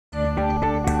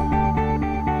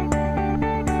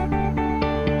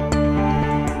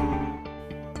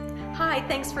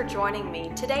thanks for joining me.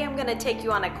 Today I'm going to take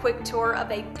you on a quick tour of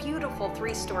a beautiful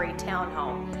 3-story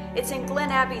townhome. It's in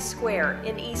Glenn Abbey Square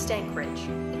in East Anchorage.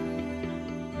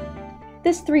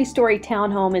 This 3-story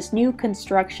townhome is new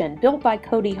construction, built by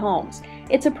Cody Homes.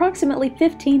 It's approximately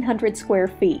 1,500 square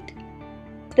feet.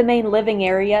 The main living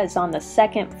area is on the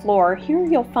 2nd floor. Here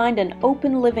you'll find an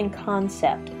open living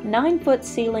concept, 9-foot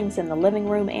ceilings in the living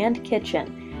room and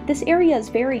kitchen. This area is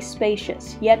very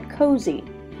spacious, yet cozy.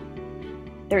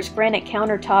 There's granite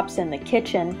countertops in the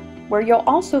kitchen, where you'll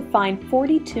also find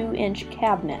 42-inch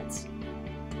cabinets,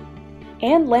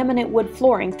 and laminate wood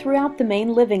flooring throughout the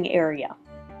main living area.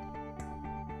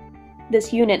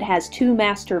 This unit has 2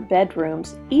 master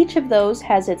bedrooms. Each of those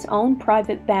has its own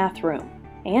private bathroom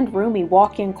and roomy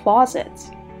walk-in closets.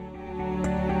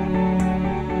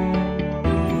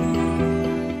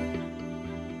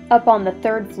 Up on the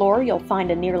 3rd floor, you'll find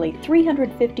a nearly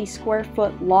 350 square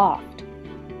foot loft.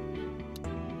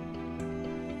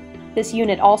 This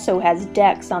unit also has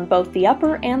decks on both the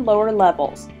upper and lower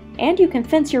levels, and you can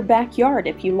fence your backyard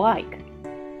if you like.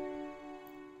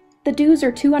 The dues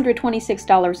are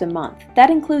 $226 a month. That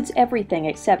includes everything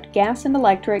except gas and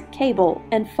electric, cable,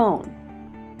 and phone.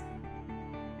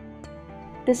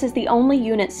 This is the only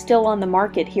unit still on the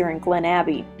market here in Glenn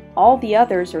Abbey. All the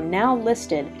others are now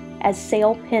listed as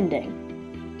sale pending.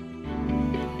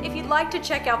 If you'd like to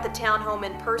check out the townhome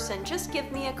in person, just give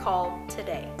me a call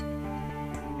today.